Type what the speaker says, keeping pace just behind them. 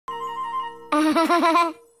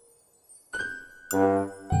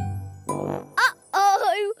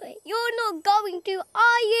Uh-oh! You're not going to,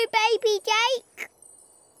 are you, Baby Jake?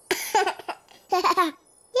 Yeah.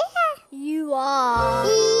 You are.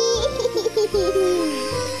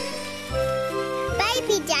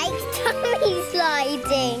 Baby Jake's tummy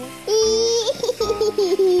sliding.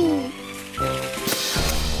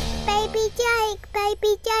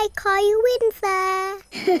 Baby Jake, are you in there?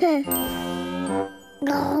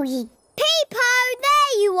 Peepo,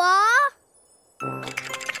 there you are.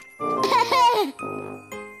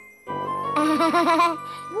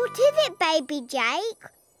 What is it, Baby Jake?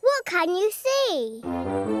 What can you see?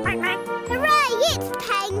 Hooray, it's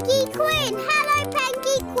Penguin Quinn. Hello,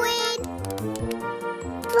 Penguin Quinn.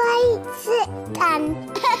 Wait, sit down.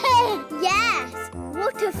 Yes,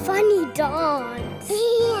 what a funny dance.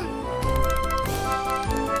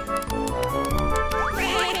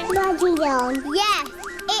 Yes,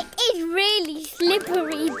 it is really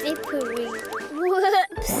slippery dippery.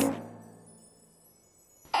 Whoops.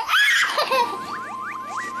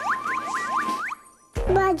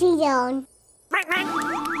 Muddy down.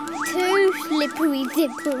 Too slippery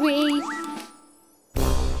dippery.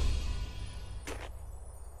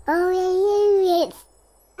 Oh, it's...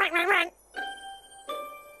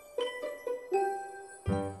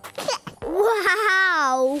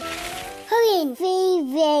 Wow! Quinn's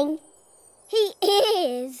weaving. He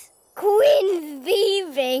is. Quinn's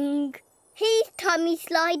weaving. He's tummy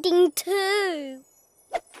sliding too.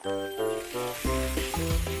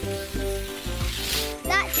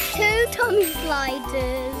 That's 2 tummy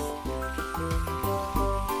sliders.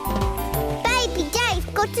 Baby Jake's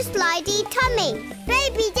got a slidey tummy.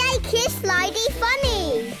 Baby Jake is slidey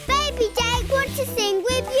funny. Baby Jake wants to sing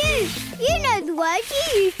with you. You know the words,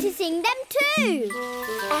 you used to sing them too.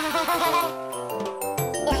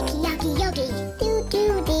 Yucky, yucky, yucky,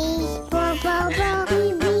 doo-doo-dee. Bo, bo, bo,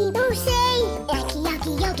 wee, wee, boo-see. Yucky,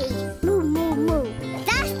 yucky, yucky, moo, moo, moo.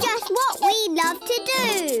 That's just what we love to do.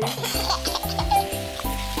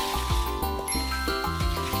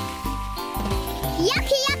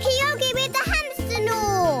 Yucky, yucky, yogi with the hamster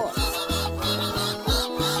nose.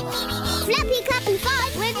 Flappy, clappy, fun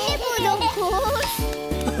with nipples, of course.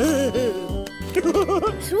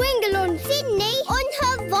 Swingle on Sydney on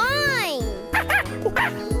her vine.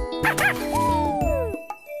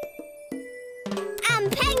 And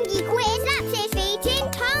Pengy Quiz slaps his feet in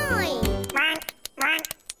time.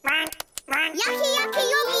 Yucky, yucky,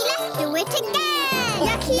 yogi, let's do it again.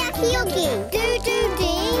 Yucky, yucky, yogi,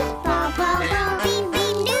 do-do-dee. Ba, ba, ba, beep,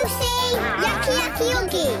 beep, Lucy. Yucky, yucky,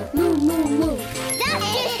 yogi, moo, moo, moo. That's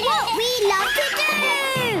just what we love to do.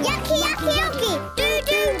 Yucky, yucky, yogi,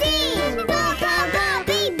 do-do-dee. Ba, ba, ba,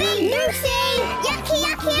 beep, beep, Lucy. Yucky,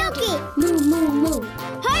 yucky, yogi, moo, moo, moo.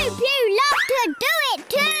 Hope you love to do it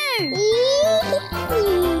too.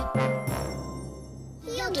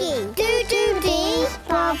 Yogi, do-do-dee.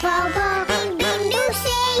 Ba, ba, ba, beep, beep,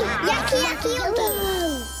 Lucy. Yucky, yucky, yogi.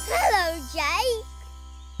 Hello,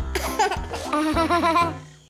 Jake.